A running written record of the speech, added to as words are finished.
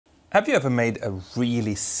Have you ever made a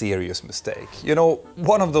really serious mistake? You know,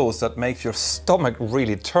 one of those that makes your stomach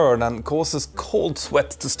really turn and causes cold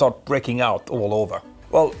sweat to start breaking out all over.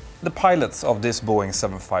 Well, the pilots of this Boeing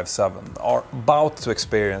 757 are about to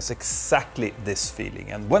experience exactly this feeling,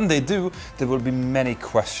 and when they do, there will be many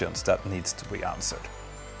questions that needs to be answered.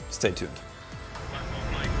 Stay tuned.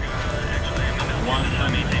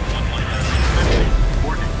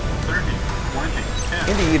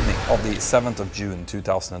 In the evening of the 7th of June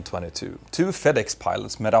 2022, two FedEx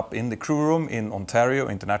pilots met up in the crew room in Ontario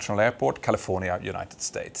International Airport, California, United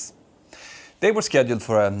States. They were scheduled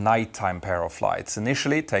for a nighttime pair of flights,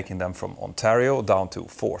 initially taking them from Ontario down to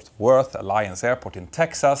Fort Worth Alliance Airport in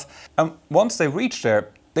Texas, and once they reached there,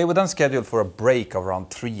 they were then scheduled for a break of around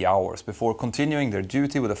 3 hours before continuing their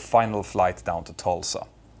duty with a final flight down to Tulsa.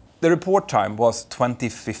 The report time was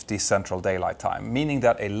 2050 Central Daylight Time, meaning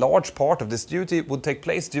that a large part of this duty would take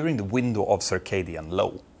place during the window of circadian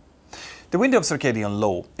low. The window of circadian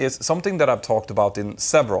low is something that I've talked about in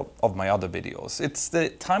several of my other videos. It's the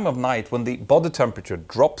time of night when the body temperature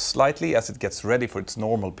drops slightly as it gets ready for its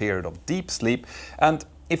normal period of deep sleep, and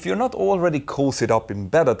if you're not already cozied up in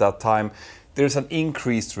bed at that time, there's an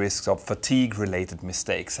increased risk of fatigue-related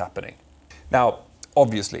mistakes happening. Now,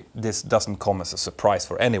 obviously, this doesn't come as a surprise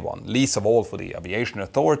for anyone, least of all for the aviation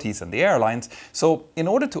authorities and the airlines, so in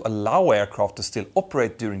order to allow aircraft to still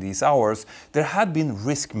operate during these hours, there had been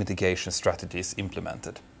risk mitigation strategies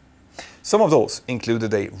implemented. Some of those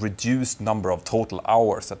included a reduced number of total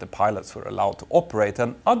hours that the pilots were allowed to operate,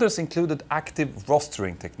 and others included active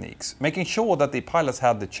rostering techniques, making sure that the pilots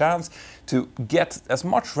had the chance to get as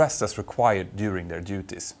much rest as required during their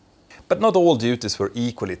duties. But not all duties were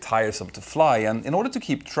equally tiresome to fly, and in order to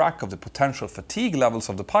keep track of the potential fatigue levels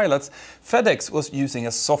of the pilots, FedEx was using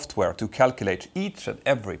a software to calculate each and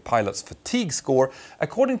every pilot's fatigue score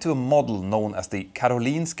according to a model known as the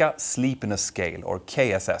Karolinska Sleepiness Scale, or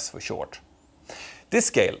KSS for short. This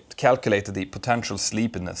scale calculated the potential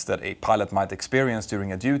sleepiness that a pilot might experience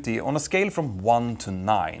during a duty on a scale from 1 to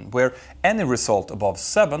 9, where any result above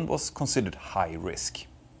 7 was considered high risk.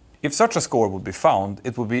 If such a score would be found,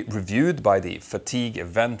 it would be reviewed by the Fatigue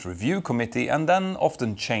Event Review Committee and then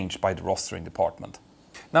often changed by the rostering department.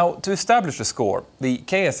 Now, to establish the score, the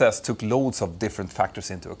KSS took loads of different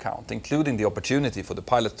factors into account, including the opportunity for the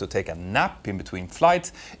pilots to take a nap in between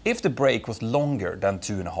flights if the break was longer than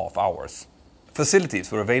 2.5 hours.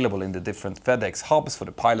 Facilities were available in the different FedEx hubs for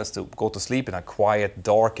the pilots to go to sleep in a quiet,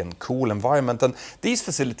 dark and cool environment, and these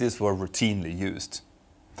facilities were routinely used.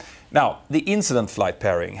 Now, the incident flight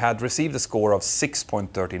pairing had received a score of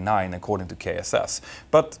 6.39 according to KSS,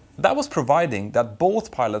 but that was providing that both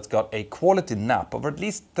pilots got a quality nap of at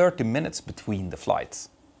least 30 minutes between the flights.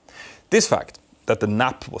 This fact, that the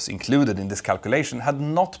nap was included in this calculation, had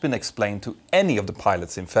not been explained to any of the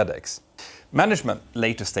pilots in FedEx. Management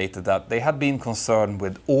later stated that they had been concerned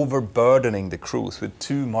with overburdening the crews with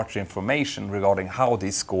too much information regarding how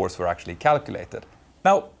these scores were actually calculated.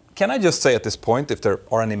 Now, can I just say at this point, if there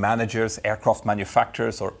are any managers, aircraft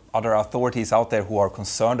manufacturers or other authorities out there who are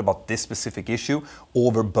concerned about this specific issue,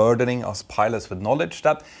 overburdening us pilots with knowledge,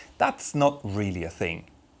 that's not really a thing.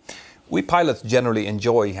 We pilots generally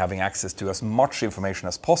enjoy having access to as much information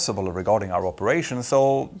as possible regarding our operations,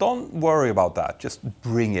 so don't worry about that, just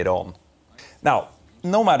bring it on. Now,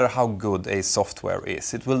 no matter how good a software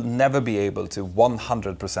is, it will never be able to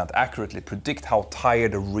 100% accurately predict how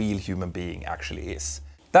tired a real human being actually is.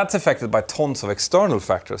 That's affected by tons of external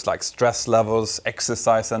factors like stress levels,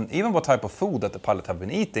 exercise and even what type of food that the pilot have been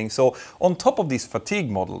eating. So on top of these fatigue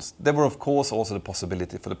models, there were of course also the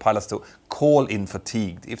possibility for the pilots to call in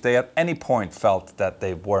fatigued if they at any point felt that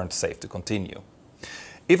they weren't safe to continue.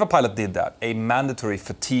 If a pilot did that, a mandatory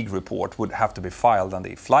fatigue report would have to be filed and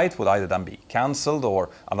the flight would either then be cancelled or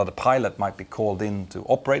another pilot might be called in to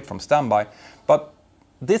operate from standby. But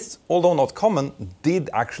this, although not common,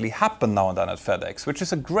 did actually happen now and then at FedEx, which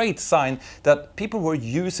is a great sign that people were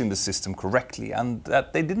using the system correctly and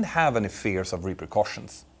that they didn't have any fears of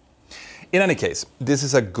repercussions. In any case, this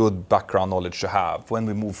is a good background knowledge to have when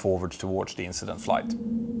we move forward towards the incident flight.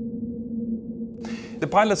 The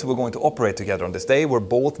pilots who were going to operate together on this day were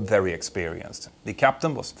both very experienced. The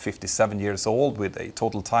captain was 57 years old with a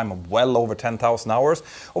total time of well over 10,000 hours,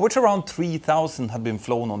 of which around 3,000 had been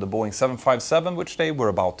flown on the Boeing 757, which they were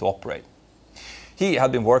about to operate. He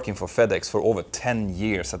had been working for FedEx for over 10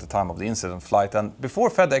 years at the time of the incident flight, and before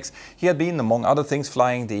FedEx he had been, among other things,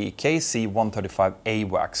 flying the KC-135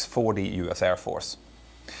 AWACS for the US Air Force.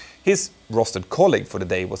 His rostered colleague for the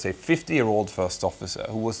day was a 50-year-old first officer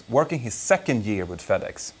who was working his second year with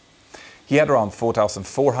FedEx. He had around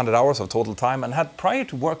 4,400 hours of total time and had, prior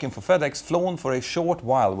to working for FedEx, flown for a short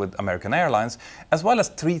while with American Airlines, as well as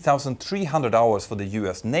 3,300 hours for the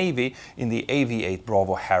US Navy in the AV-8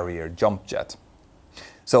 Bravo Harrier jump jet.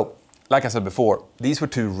 So, like I said before, these were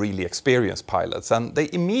two really experienced pilots, and they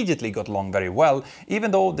immediately got along very well,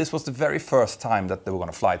 even though this was the very first time that they were going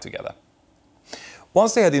to fly together.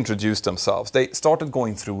 Once they had introduced themselves, they started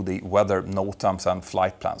going through the weather NOTAMs and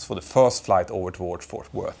flight plans for the first flight over towards Fort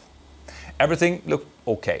Worth. Everything looked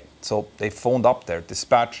okay, so they phoned up their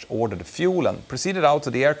dispatch, ordered the fuel, and proceeded out to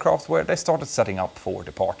the aircraft where they started setting up for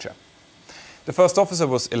departure. The first officer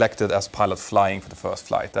was elected as pilot flying for the first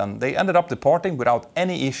flight, and they ended up departing without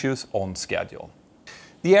any issues on schedule.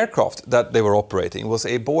 The aircraft that they were operating was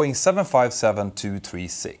a Boeing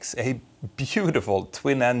 757-236, a beautiful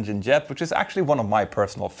twin-engine jet, which is actually one of my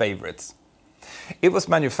personal favorites. It was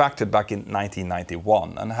manufactured back in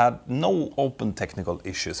 1991 and had no open technical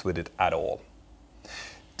issues with it at all.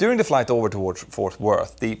 During the flight over towards Fort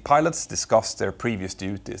Worth, the pilots discussed their previous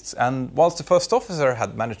duties, and whilst the first officer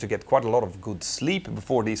had managed to get quite a lot of good sleep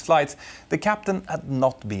before these flights, the captain had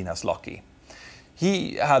not been as lucky.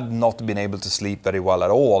 He had not been able to sleep very well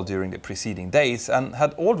at all during the preceding days and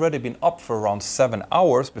had already been up for around 7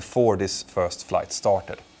 hours before this first flight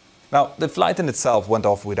started. Now, the flight in itself went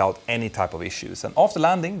off without any type of issues, and after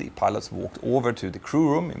landing, the pilots walked over to the crew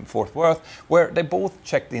room in Fort Worth, where they both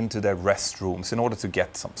checked into their restrooms in order to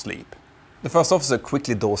get some sleep. The first officer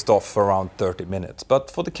quickly dozed off for around 30 minutes, but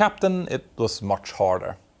for the captain it was much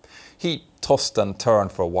harder. He tossed and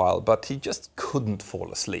turned for a while, but he just couldn't fall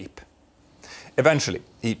asleep. Eventually,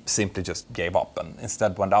 he simply just gave up and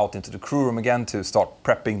instead went out into the crew room again to start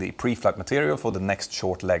prepping the pre-flight material for the next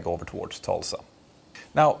short leg over towards Tulsa.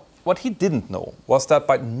 Now, what he didn't know was that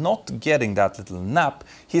by not getting that little nap,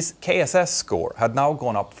 his KSS score had now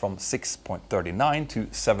gone up from 6.39 to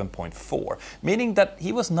 7.4, meaning that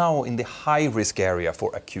he was now in the high-risk area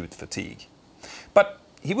for acute fatigue. But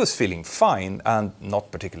he was feeling fine and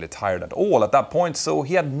not particularly tired at all at that point, so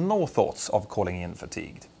he had no thoughts of calling in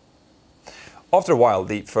fatigued. After a while,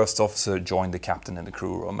 the first officer joined the captain in the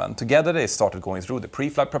crew room, and together they started going through the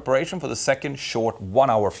pre-flight preparation for the second short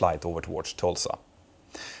 1-hour flight over towards Tulsa.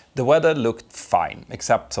 The weather looked fine,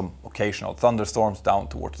 except some occasional thunderstorms down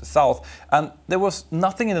towards the south, and there was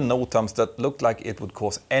nothing in the NOTAMs that looked like it would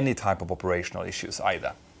cause any type of operational issues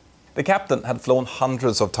either. The captain had flown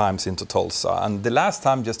hundreds of times into Tulsa, and the last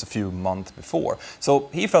time just a few months before, so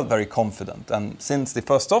he felt very confident, and since the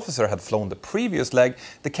first officer had flown the previous leg,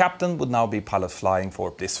 the captain would now be pilot flying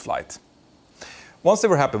for this flight. Once they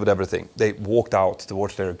were happy with everything, they walked out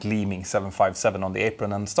towards their gleaming 757 on the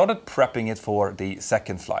apron and started prepping it for the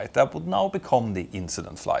second flight that would now become the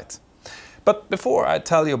incident flight. But before I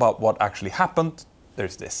tell you about what actually happened,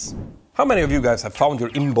 there's this. How many of you guys have found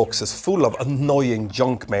your inboxes full of annoying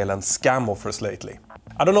junk mail and scam offers lately?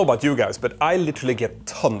 I don't know about you guys, but I literally get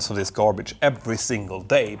tons of this garbage every single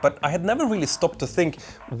day, but I had never really stopped to think,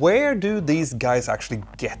 where do these guys actually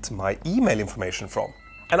get my email information from?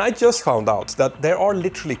 And I just found out that there are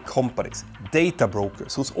literally companies, data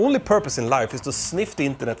brokers, whose only purpose in life is to sniff the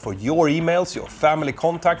internet for your emails, your family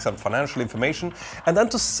contacts and financial information, and then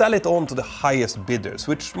to sell it on to the highest bidders,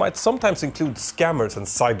 which might sometimes include scammers and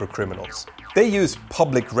cyber criminals. They use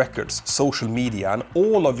public records, social media and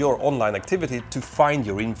all of your online activity to find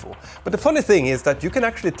your info. But the funny thing is that you can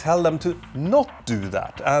actually tell them to not do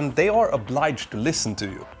that, and they are obliged to listen to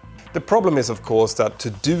you. The problem is, of course, that to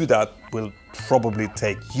do that will probably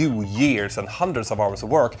take you years and hundreds of hours of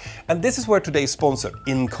work, and this is where today's sponsor,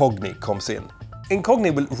 Incogni, comes in.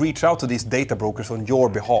 Incogni will reach out to these data brokers on your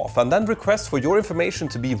behalf and then request for your information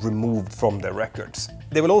to be removed from their records.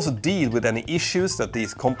 They will also deal with any issues that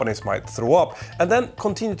these companies might throw up and then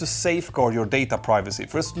continue to safeguard your data privacy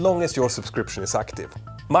for as long as your subscription is active.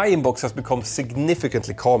 My inbox has become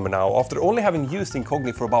significantly calmer now after only having used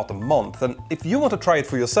Incogni for about a month, and if you want to try it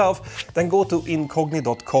for yourself, then go to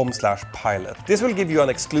incogni.com/pilot. This will give you an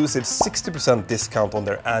exclusive 60% discount on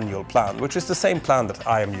their annual plan, which is the same plan that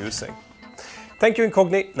I am using. Thank you,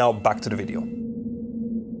 Incogni. Now back to the video.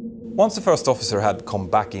 Once the first officer had come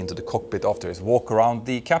back into the cockpit after his walk around,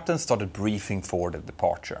 the captain started briefing for the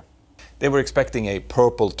departure. They were expecting a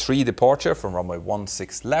purple 3 departure from runway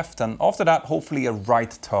 16 left, and after that hopefully a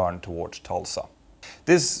right turn towards Tulsa.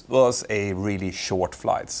 This was a really short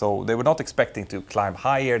flight, so they were not expecting to climb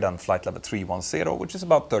higher than flight level 310, which is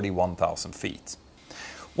about 31,000 feet.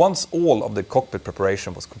 Once all of the cockpit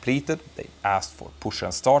preparation was completed, they asked for push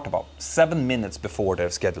and start about 7 minutes before their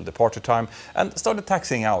scheduled departure time and started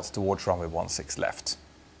taxiing out towards runway 16 left.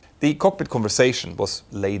 The cockpit conversation was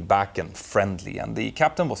laid back and friendly, and the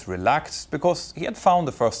captain was relaxed because he had found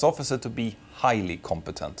the first officer to be highly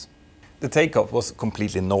competent. The takeoff was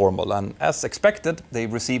completely normal, and as expected, they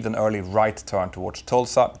received an early right turn towards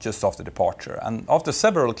Tulsa just after departure. And after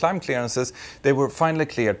several climb clearances, they were finally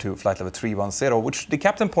cleared to flight level 310, which the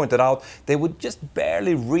captain pointed out they would just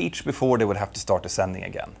barely reach before they would have to start descending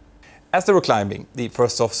again. As they were climbing, the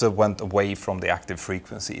first officer went away from the active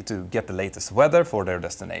frequency to get the latest weather for their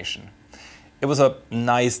destination. It was a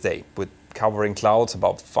nice day with covering clouds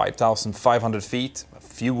about 5,500 feet, a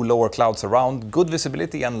few lower clouds around, good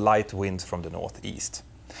visibility and light winds from the northeast.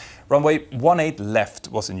 Runway 18 left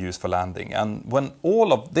was in use for landing, and when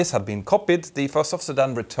all of this had been copied, the first officer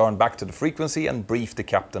then returned back to the frequency and briefed the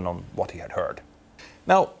captain on what he had heard.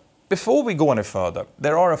 Now, before we go any further,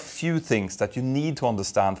 there are a few things that you need to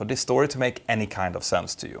understand for this story to make any kind of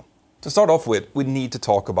sense to you. To start off with, we need to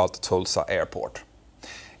talk about the Tulsa airport.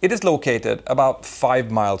 It is located about 5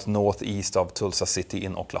 miles northeast of Tulsa City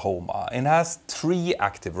in Oklahoma and has 3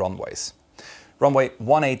 active runways. Runway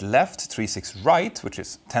 18 left, 36 right, which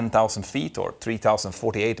is 10,000 feet or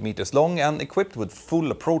 3,048 meters long and equipped with full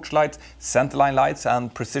approach lights, centerline lights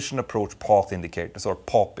and precision approach path indicators or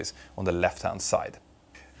PAPIs on the left-hand side.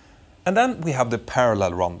 And then we have the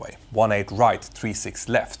parallel runway, 18 right, 36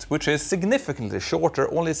 left, which is significantly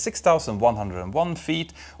shorter, only 6,101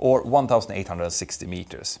 feet or 1,860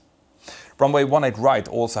 meters. Runway 18 right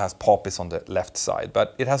also has PAPIs on the left side,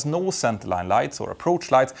 but it has no centerline lights or approach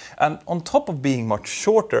lights, and on top of being much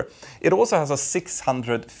shorter, it also has a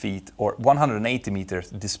 600 feet or 180 meters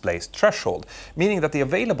displaced threshold, meaning that the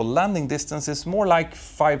available landing distance is more like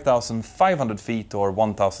 5,500 feet or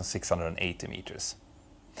 1,680 meters.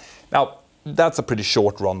 Now, that's a pretty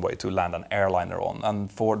short runway to land an airliner on, and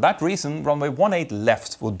for that reason, runway 18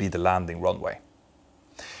 left would be the landing runway.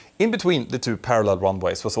 In between the 2 parallel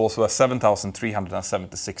runways was also a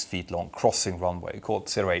 7,376 feet long crossing runway called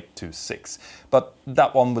 0826, but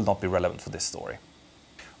that one will not be relevant for this story.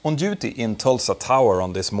 On duty in Tulsa Tower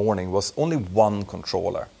on this morning was only 1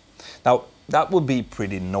 controller. Now, that would be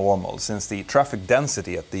pretty normal since the traffic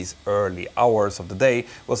density at these early hours of the day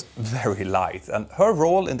was very light, and her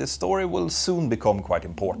role in this story will soon become quite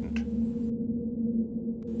important.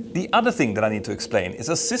 The other thing that I need to explain is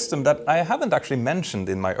a system that I haven't actually mentioned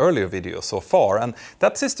in my earlier videos so far, and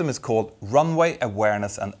that system is called Runway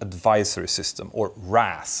Awareness and Advisory System, or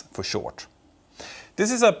RAAS for short. This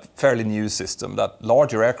is a fairly new system that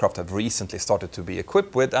larger aircraft have recently started to be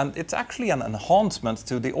equipped with, and it's actually an enhancement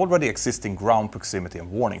to the already existing ground proximity and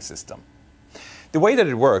warning system. The way that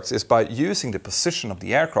it works is by using the position of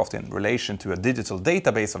the aircraft in relation to a digital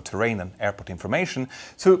database of terrain and airport information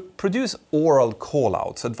to produce oral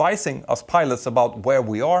callouts, advising us pilots about where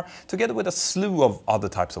we are, together with a slew of other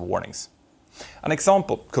types of warnings. An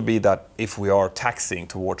example could be that if we are taxiing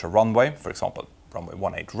towards a runway, for example, runway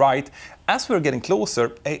 18 right, as we're getting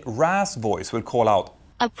closer, a RAAS voice will call out,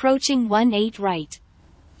 "Approaching 18 right."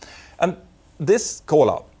 And this call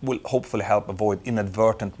out will hopefully help avoid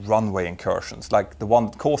inadvertent runway incursions, like the one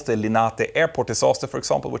that caused the Linate airport disaster, for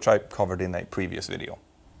example, which I covered in a previous video.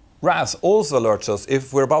 RAAS also alerts us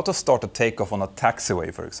if we're about to start a takeoff on a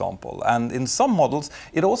taxiway, for example, and in some models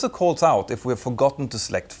it also calls out if we've forgotten to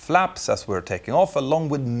select flaps as we're taking off, along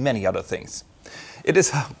with many other things. It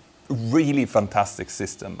is a really fantastic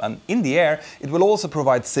system, and in the air it will also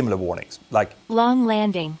provide similar warnings, like "long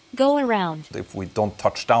landing, go around" if we don't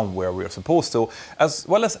touch down where we're supposed to, as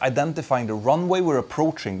well as identifying the runway we're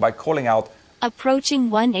approaching by calling out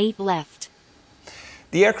 "Approaching 18 left."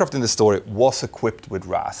 The aircraft in the story was equipped with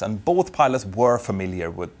RAAS, and both pilots were familiar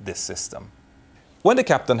with this system. When the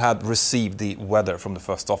captain had received the weather from the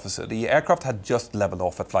first officer, the aircraft had just leveled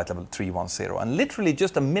off at flight level 310, and literally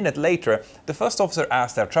just a minute later, the first officer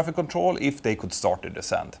asked air traffic control if they could start the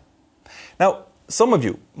descent. Now, some of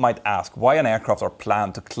you might ask why an aircraft are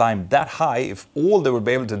planned to climb that high if all they will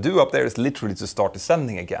be able to do up there is literally to start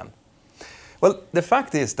descending again. Well, the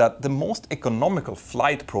fact is that the most economical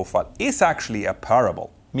flight profile is actually a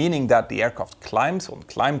parabol, meaning that the aircraft climbs on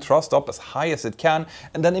climb thrust up as high as it can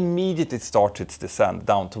and then immediately starts its descent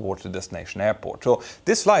down towards the destination airport. So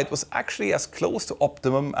this flight was actually as close to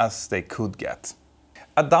optimum as they could get.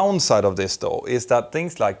 A downside of this though is that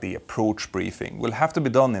things like the approach briefing will have to be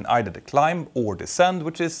done in either the climb or descent,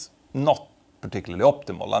 which is not particularly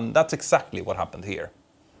optimal, and that's exactly what happened here.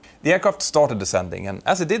 The aircraft started descending, and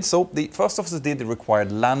as it did so, the first officer did the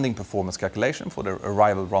required landing performance calculation for the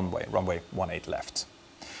arrival runway 18 left.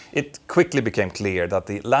 It quickly became clear that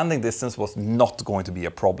the landing distance was not going to be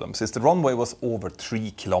a problem, since the runway was over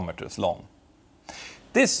 3 kilometers long.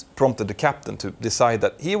 This prompted the captain to decide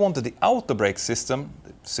that he wanted the auto brake system,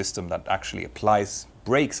 the system that actually applies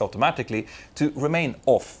brakes automatically, to remain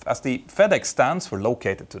off, as the FedEx stands were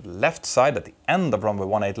located to the left side at the end of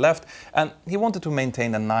runway 18 left, and he wanted to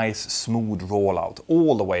maintain a nice smooth rollout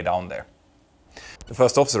all the way down there. The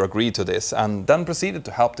first officer agreed to this and then proceeded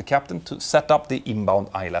to help the captain to set up the inbound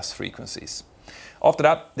ILS frequencies. After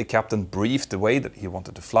that, the captain briefed the way that he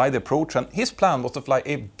wanted to fly the approach, and his plan was to fly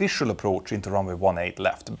a visual approach into runway 18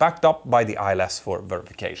 left, backed up by the ILS for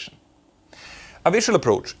verification. A visual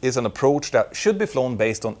approach is an approach that should be flown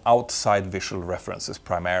based on outside visual references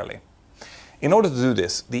primarily. In order to do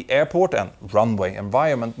this, the airport and runway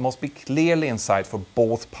environment must be clearly in sight for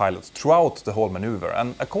both pilots throughout the whole maneuver,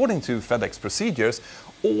 and according to FedEx procedures,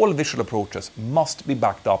 all visual approaches must be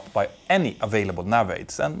backed up by any available nav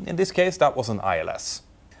aids, and in this case that was an ILS.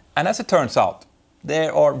 And as it turns out,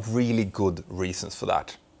 there are really good reasons for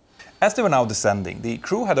that. As they were now descending, the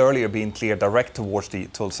crew had earlier been cleared direct towards the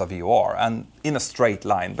Tulsa VOR and in a straight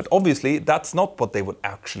line, but obviously that's not what they would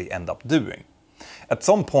actually end up doing. At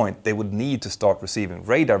some point they would need to start receiving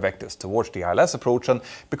radar vectors towards the ILS approach, and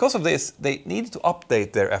because of this they needed to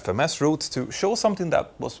update their FMS routes to show something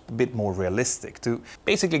that was a bit more realistic, to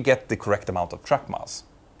basically get the correct amount of track miles.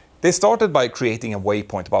 They started by creating a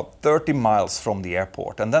waypoint about 30 miles from the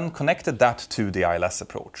airport and then connected that to the ILS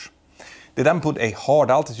approach. They then put a hard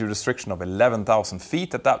altitude restriction of 11,000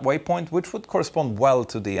 feet at that waypoint, which would correspond well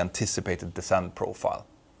to the anticipated descent profile.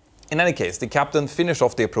 In any case, the captain finished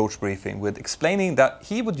off the approach briefing with explaining that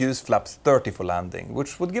he would use flaps 30 for landing,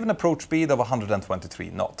 which would give an approach speed of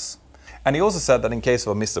 123 knots. And he also said that in case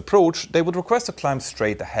of a missed approach, they would request to climb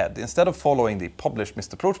straight ahead, instead of following the published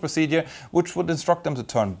missed approach procedure, which would instruct them to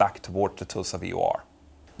turn back towards the Tulsa VOR.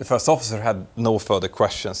 The first officer had no further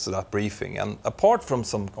questions to that briefing, and apart from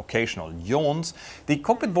some occasional yawns, the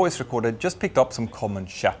cockpit voice recorder just picked up some common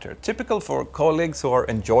chatter, typical for colleagues who are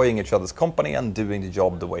enjoying each other's company and doing the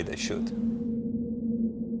job the way they should.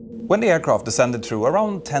 When the aircraft descended through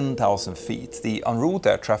around 10,000 feet, the en route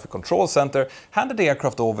air traffic control center handed the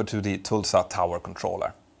aircraft over to the Tulsa tower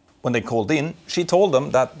controller. When they called in, she told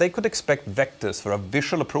them that they could expect vectors for a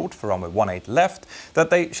visual approach for runway 18 left,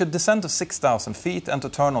 that they should descend to 6,000 feet and to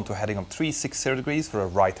turn onto a heading of 360 degrees for a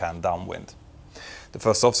right-hand downwind. The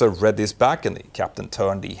first officer read this back and the captain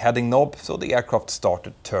turned the heading knob, so the aircraft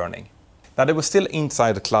started turning. Now they were still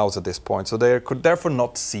inside the clouds at this point, so they could therefore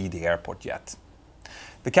not see the airport yet.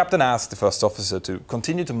 The captain asked the first officer to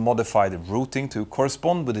continue to modify the routing to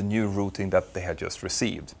correspond with the new routing that they had just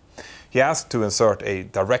received. He asked to insert a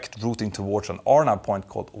direct routing towards an RNAV point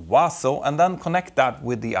called WASO and then connect that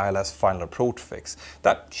with the ILS final approach fix.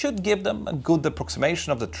 That should give them a good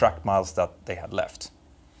approximation of the track miles that they had left.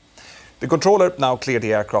 The controller now cleared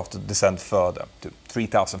the aircraft to descend further, to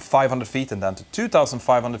 3,500 feet and then to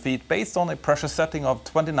 2,500 feet based on a pressure setting of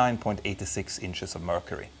 29.86 inches of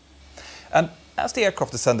mercury. And as the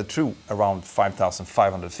aircraft descended through around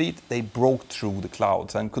 5,500 feet, they broke through the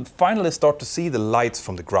clouds and could finally start to see the lights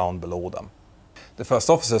from the ground below them. The first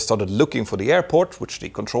officer started looking for the airport, which the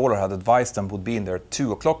controller had advised them would be in their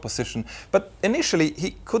 2 o'clock position, but initially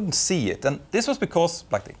he couldn't see it, and this was because,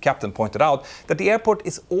 like the captain pointed out, that the airport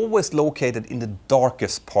is always located in the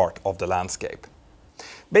darkest part of the landscape.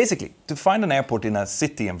 Basically, to find an airport in a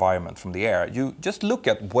city environment from the air, you just look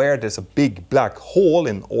at where there's a big black hole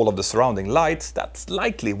in all of the surrounding lights. That's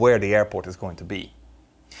likely where the airport is going to be.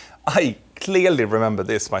 I clearly remember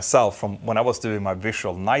this myself from when I was doing my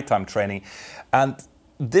visual nighttime training, and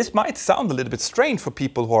this might sound a little bit strange for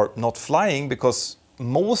people who are not flying, because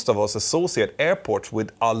most of us associate airports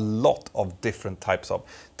with a lot of different types of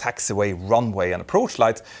taxiway, runway and approach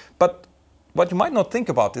lights, but what you might not think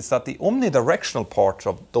about is that the omnidirectional parts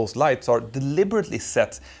of those lights are deliberately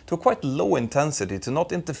set to a quite low intensity to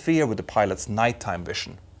not interfere with the pilot's nighttime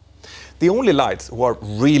vision. The only lights who are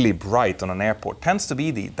really bright on an airport tends to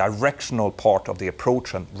be the directional part of the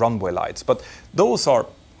approach and runway lights, but those are,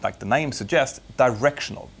 like the name suggests,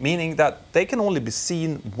 directional, meaning that they can only be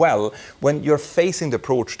seen well when you're facing the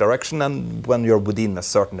approach direction and when you're within a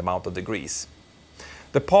certain amount of degrees.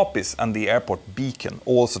 The poppies and the airport beacon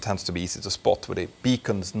also tends to be easy to spot, with the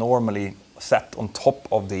beacons normally set on top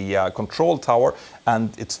of the control tower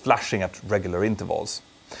and it's flashing at regular intervals.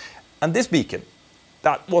 And this beacon,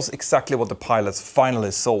 that was exactly what the pilots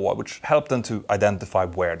finally saw, which helped them to identify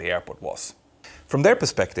where the airport was. From their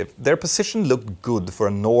perspective, their position looked good for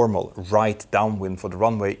a normal right downwind for the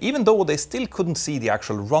runway, even though they still couldn't see the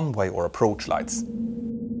actual runway or approach lights.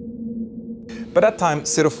 By that time,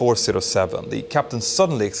 0407, the captain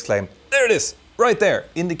suddenly exclaimed, "There it is, right there,"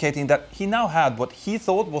 indicating that he now had what he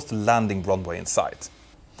thought was the landing runway in sight.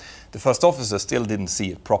 The first officer still didn't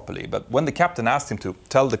see it properly, but when the captain asked him to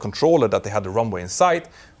tell the controller that they had the runway in sight,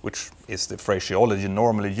 which is the phraseology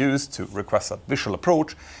normally used to request a visual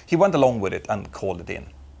approach, he went along with it and called it in.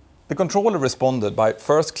 The controller responded by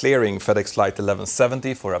first clearing FedEx Flight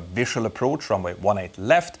 1170 for a visual approach runway 18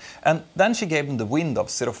 left, and then she gave them the wind of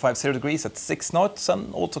 050 degrees at 6 knots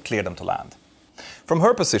and also cleared them to land. From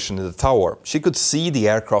her position in the tower, she could see the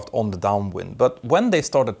aircraft on the downwind, but when they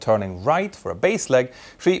started turning right for a base leg,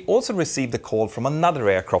 she also received a call from another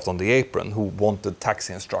aircraft on the apron who wanted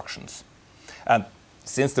taxi instructions. And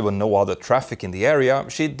since there were no other traffic in the area,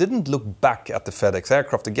 she didn't look back at the FedEx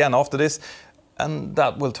aircraft again after this, and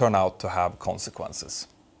that will turn out to have consequences.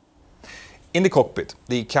 In the cockpit,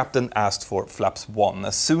 the captain asked for flaps 1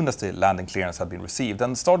 as soon as the landing clearance had been received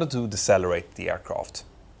and started to decelerate the aircraft.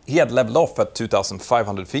 He had leveled off at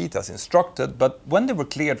 2,500 feet as instructed, but when they were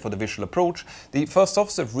cleared for the visual approach, the first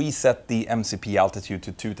officer reset the MCP altitude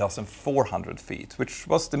to 2,400 feet, which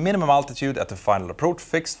was the minimum altitude at the final approach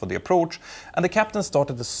fixed for the approach, and the captain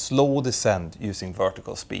started a slow descent using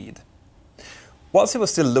vertical speed. Whilst he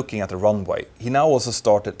was still looking at the runway, he now also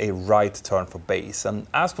started a right turn for base and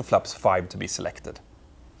asked for flaps 5 to be selected.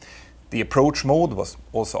 The approach mode was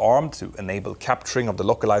also armed to enable capturing of the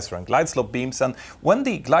localizer and glide slope beams, and when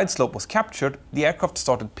the glide slope was captured, the aircraft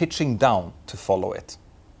started pitching down to follow it.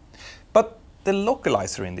 But the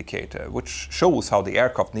localizer indicator, which shows how the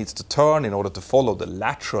aircraft needs to turn in order to follow the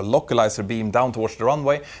lateral localizer beam down towards the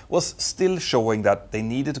runway, was still showing that they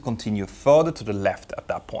needed to continue further to the left at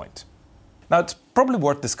that point. Now, it's probably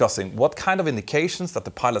worth discussing what kind of indications that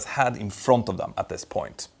the pilots had in front of them at this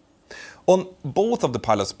point. On both of the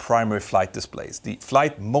pilots' primary flight displays, the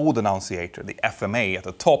flight mode annunciator, the FMA at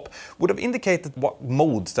the top, would have indicated what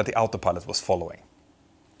modes that the autopilot was following.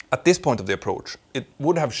 At this point of the approach, it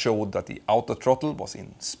would have showed that the auto throttle was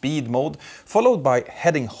in speed mode, followed by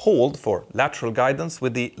heading hold for lateral guidance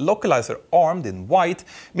with the localizer armed in white,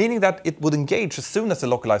 meaning that it would engage as soon as the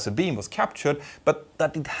localizer beam was captured, but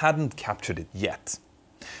that it hadn't captured it yet.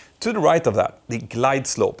 To the right of that, the glide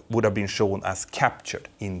slope would have been shown as captured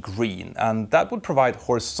in green, and that would provide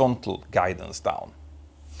horizontal guidance down.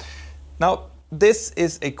 Now, this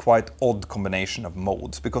is a quite odd combination of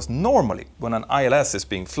modes, because normally when an ILS is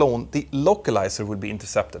being flown, the localizer will be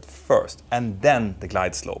intercepted first and then the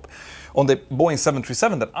glide slope. On the Boeing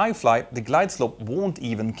 737 that I fly, the glide slope won't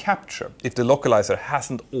even capture if the localizer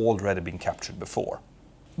hasn't already been captured before.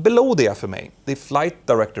 Below the FMA, the flight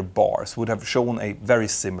director bars would have shown a very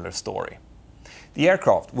similar story. The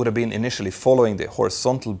aircraft would have been initially following the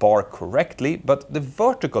horizontal bar correctly, but the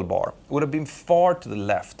vertical bar would have been far to the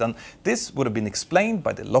left, and this would have been explained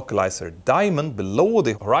by the localizer diamond below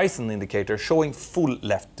the horizon indicator showing full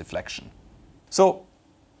left deflection. So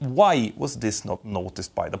why was this not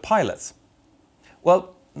noticed by the pilots?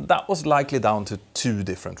 Well, that was likely down to two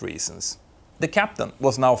different reasons. The captain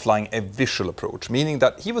was now flying a visual approach, meaning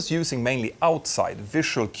that he was using mainly outside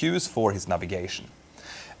visual cues for his navigation.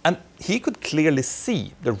 And he could clearly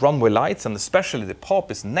see the runway lights and especially the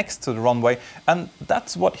poppies next to the runway, and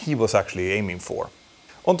that's what he was actually aiming for.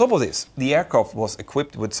 On top of this, the aircraft was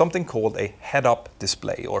equipped with something called a head-up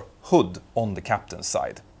display or HUD on the captain's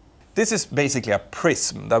side. This is basically a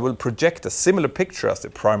prism that will project a similar picture as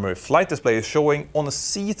the primary flight display is showing on a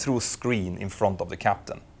see-through screen in front of the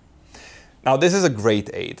captain. Now, this is a great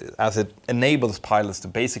aid, as it enables pilots to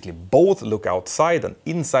basically both look outside and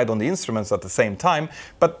inside on the instruments at the same time,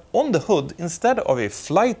 but on the hood, instead of a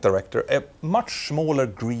flight director, a much smaller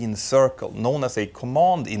green circle, known as a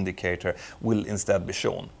command indicator, will instead be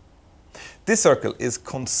shown. This circle is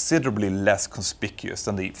considerably less conspicuous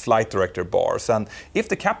than the flight director bars, and if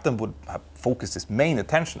the captain would have focused his main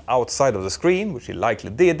attention outside of the screen, which he likely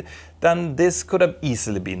did, then this could have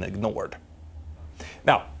easily been ignored.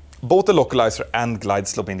 Now, both the localizer and glide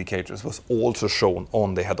slope indicators was also shown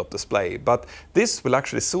on the head-up display, but this will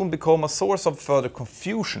actually soon become a source of further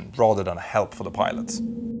confusion rather than a help for the pilots.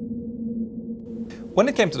 When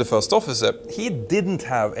it came to the first officer, he didn't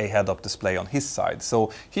have a head-up display on his side,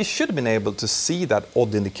 so he should have been able to see that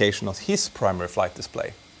odd indication on his primary flight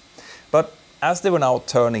display. But as they were now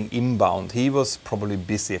turning inbound, he was probably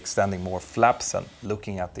busy extending more flaps and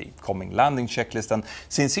looking at the coming landing checklist, and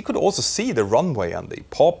since he could also see the runway and the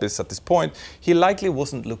poppies at this point, he likely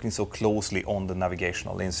wasn't looking so closely on the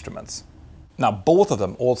navigational instruments. Now, both of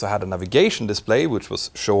them also had a navigation display which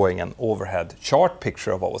was showing an overhead chart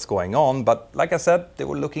picture of what was going on, but like I said, they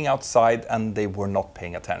were looking outside and they were not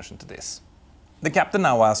paying attention to this. The captain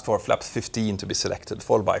now asked for flaps 15 to be selected,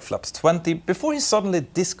 followed by flaps 20, before he suddenly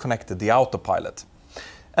disconnected the autopilot.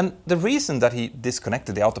 And the reason that he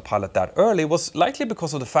disconnected the autopilot that early was likely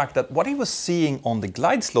because of the fact that what he was seeing on the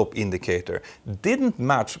glide slope indicator didn't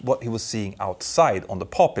match what he was seeing outside on the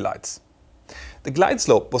poppy lights. The glide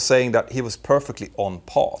slope was saying that he was perfectly on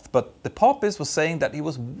path, but the poppies was saying that he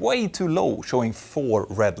was way too low, showing 4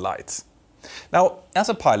 red lights. Now, as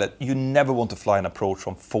a pilot, you never want to fly an approach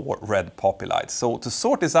from 4 red poppy lights, so to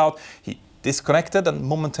sort this out, he disconnected and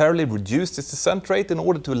momentarily reduced his descent rate in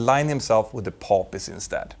order to align himself with the poppies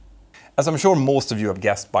instead. As I'm sure most of you have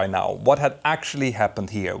guessed by now, what had actually happened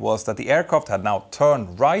here was that the aircraft had now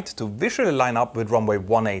turned right to visually line up with runway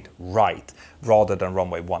 18 right, rather than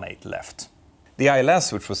runway 18 left. The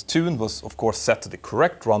ILS, which was tuned, was of course set to the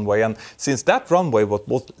correct runway, and since that runway was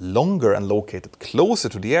both longer and located closer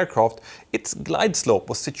to the aircraft, its glide slope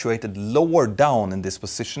was situated lower down in this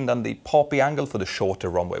position than the poppy angle for the shorter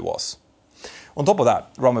runway was. On top of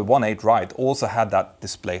that, runway 18 right also had that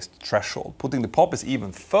displaced threshold, putting the poppies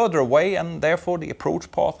even further away and therefore the approach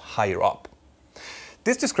path higher up.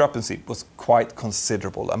 This discrepancy was quite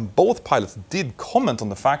considerable, and both pilots did comment on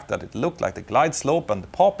the fact that it looked like the glide slope and the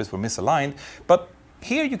poppies were misaligned, but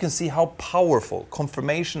here you can see how powerful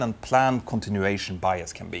confirmation and planned continuation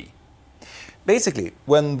bias can be. Basically,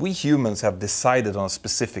 when we humans have decided on a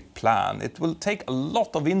specific plan, it will take a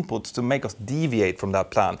lot of inputs to make us deviate from that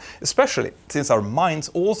plan, especially since our minds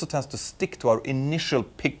also tend to stick to our initial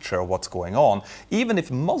picture of what's going on, even if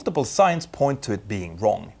multiple signs point to it being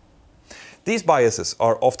wrong. These biases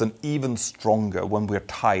are often even stronger when we're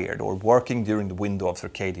tired or working during the window of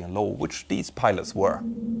circadian low, which these pilots were.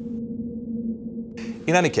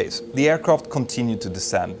 In any case, the aircraft continued to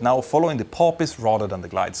descend, now following the poppies rather than the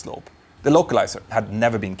glide slope. The localizer had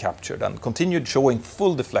never been captured and continued showing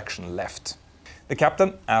full deflection left. The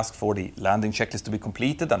captain asked for the landing checklist to be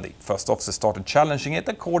completed, and the first officer started challenging it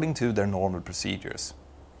according to their normal procedures.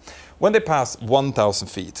 When they passed 1,000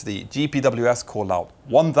 feet, the GPWS called out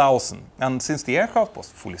 1,000, and since the aircraft was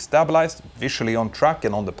fully stabilized, visually on track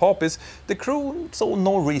and on the poppies, the crew saw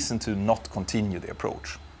no reason to not continue the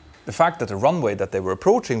approach. The fact that the runway that they were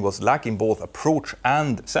approaching was lacking both approach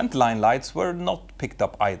and centerline lights were not picked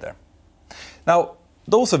up either. Now,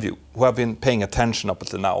 those of you who have been paying attention up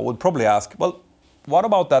until now would probably ask, well, what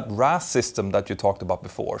about that RAAS system that you talked about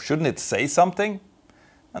before? Shouldn't it say something?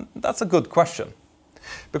 And that's a good question.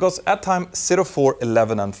 Because at time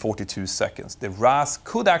 04:11 and 42 seconds, the RAAS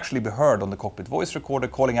could actually be heard on the cockpit voice recorder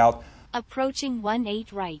calling out, "Approaching 18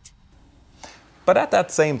 right." But at that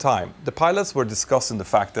same time, the pilots were discussing the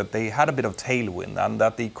fact that they had a bit of tailwind and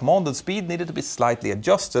that the commanded speed needed to be slightly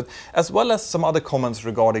adjusted, as well as some other comments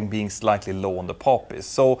regarding being slightly low on the poppies,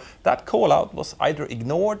 so that call-out was either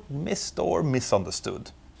ignored, missed or misunderstood.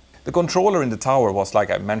 The controller in the tower was,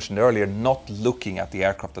 like I mentioned earlier, not looking at the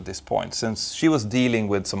aircraft at this point, since she was dealing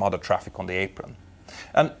with some other traffic on the apron.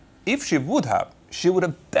 And if she would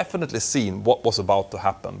have definitely seen what was about to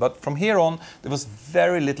happen, but from here on there was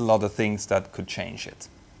very little other things that could change it.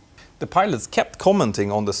 The pilots kept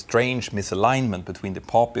commenting on the strange misalignment between the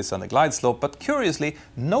poppies and the glide slope, but curiously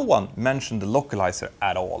no one mentioned the localizer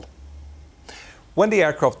at all. When the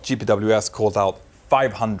aircraft GPWS called out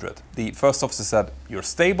 500, the first officer said, "You're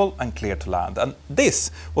stable and clear to land," and this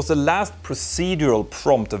was the last procedural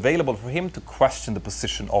prompt available for him to question the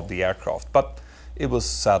position of the aircraft, but it was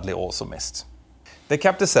sadly also missed. They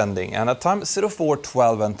kept descending, and at time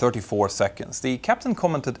 04:12 and 34 seconds, the captain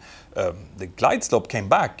commented, "The glide slope came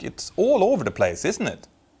back. It's all over the place, isn't it?"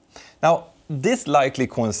 Now, this likely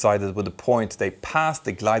coincided with the point they passed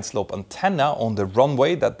the glide slope antenna on the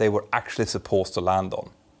runway that they were actually supposed to land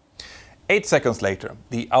on. 8 seconds later,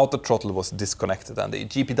 the outer throttle was disconnected and the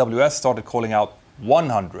GPWS started calling out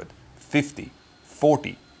 100, 50,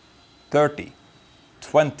 40, 30,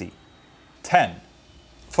 20, 10,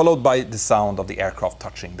 followed by the sound of the aircraft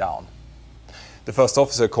touching down. The first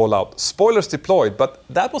officer called out "Spoilers deployed," but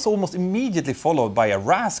that was almost immediately followed by a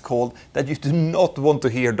RAAS call that you do not want to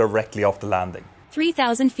hear directly after landing.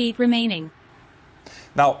 3,000 feet remaining.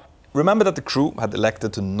 Now, remember that the crew had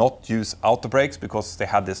elected to not use auto brakes because they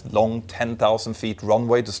had this long 10,000 feet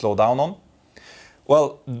runway to slow down on?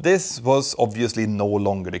 Well, this was obviously no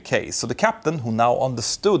longer the case, so the captain, who now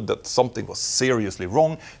understood that something was seriously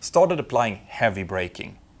wrong, started applying heavy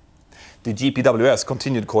braking. The GPWS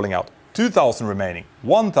continued calling out 2,000 remaining,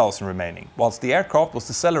 1,000 remaining, whilst the aircraft was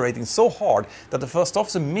decelerating so hard that the first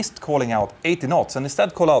officer missed calling out 80 knots and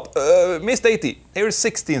instead called out, "Missed 80, here's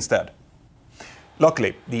 60 instead."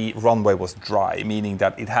 Luckily, the runway was dry, meaning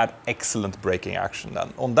that it had excellent braking action,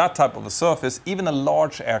 and on that type of a surface, even a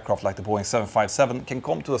large aircraft like the Boeing 757 can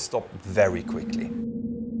come to a stop very quickly.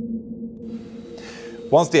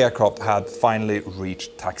 Once the aircraft had finally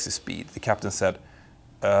reached taxi speed, the captain said,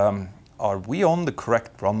 are we on the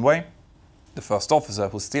correct runway? The first officer,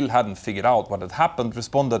 who still hadn't figured out what had happened,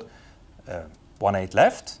 responded, 18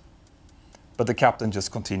 left? But the captain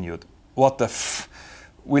just continued, what the f...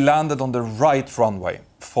 We landed on the right runway,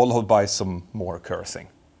 followed by some more cursing.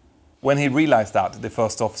 When he realized that, the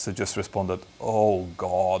first officer just responded, oh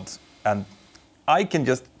God. And I can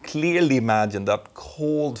just clearly imagine that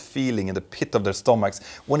cold feeling in the pit of their stomachs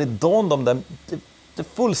when it dawned on them the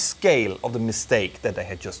full scale of the mistake that they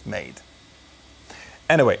had just made.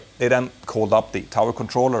 Anyway, they then called up the tower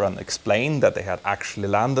controller and explained that they had actually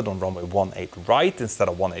landed on runway 18 right instead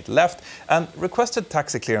of 18 left and requested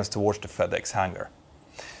taxi clearance towards the FedEx hangar.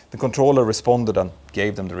 The controller responded and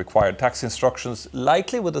gave them the required taxi instructions,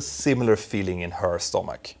 likely with a similar feeling in her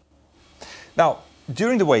stomach. Now,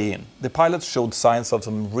 during the way in, the pilots showed signs of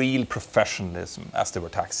some real professionalism as they were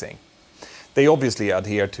taxiing. They obviously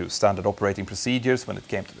adhered to standard operating procedures when it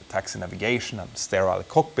came to the taxi navigation and sterile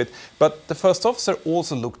cockpit, but the first officer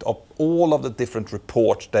also looked up all of the different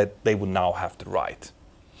reports that they would now have to write.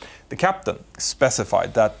 The captain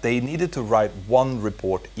specified that they needed to write one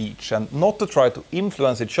report each and not to try to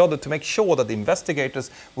influence each other to make sure that the investigators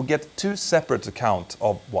would get two separate accounts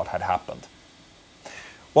of what had happened.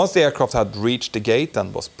 Once the aircraft had reached the gate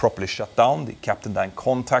and was properly shut down, the captain then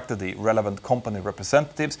contacted the relevant company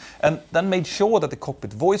representatives and then made sure that the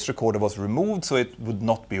cockpit voice recorder was removed so it would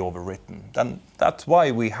not be overwritten. And that's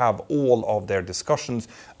why we have all of their discussions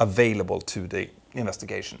available to the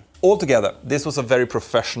investigation. Altogether, this was a very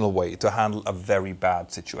professional way to handle a very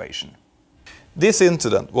bad situation. This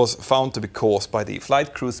incident was found to be caused by the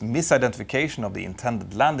flight crew's misidentification of the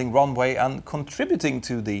intended landing runway, and contributing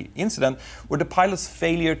to the incident were the pilot's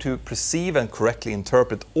failure to perceive and correctly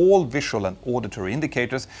interpret all visual and auditory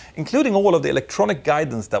indicators, including all of the electronic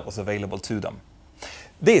guidance that was available to them.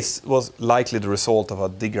 This was likely the result of a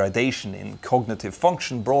degradation in cognitive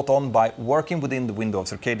function brought on by working within the window of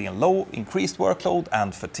circadian low, increased workload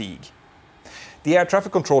and fatigue. The air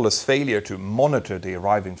traffic controller's failure to monitor the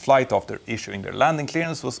arriving flight after issuing their landing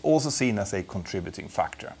clearance was also seen as a contributing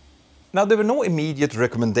factor. Now, there were no immediate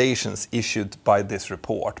recommendations issued by this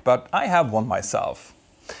report, but I have one myself.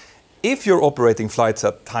 If you're operating flights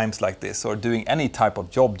at times like this or doing any type of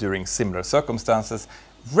job during similar circumstances,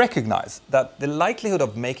 recognize that the likelihood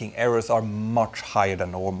of making errors are much higher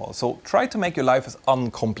than normal, so try to make your life as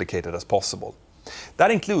uncomplicated as possible.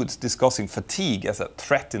 That includes discussing fatigue as a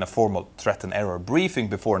threat in a formal threat and error briefing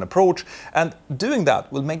before an approach, and doing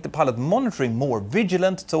that will make the pilot monitoring more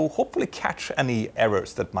vigilant to hopefully catch any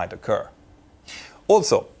errors that might occur.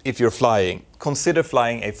 Also, if you're flying, consider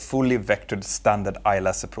flying a fully vectored standard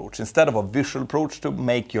ILS approach instead of a visual approach to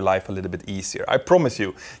make your life a little bit easier. I promise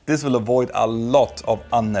you, this will avoid a lot of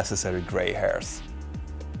unnecessary grey hairs.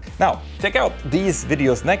 Now, check out these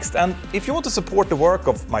videos next, and if you want to support the work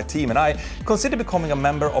of my team and I, consider becoming a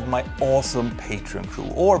member of my awesome Patreon crew,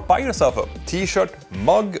 or buy yourself a t-shirt,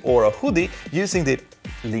 mug or a hoodie using the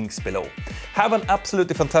links below. Have an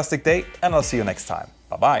absolutely fantastic day, and I'll see you next time.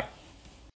 Bye bye!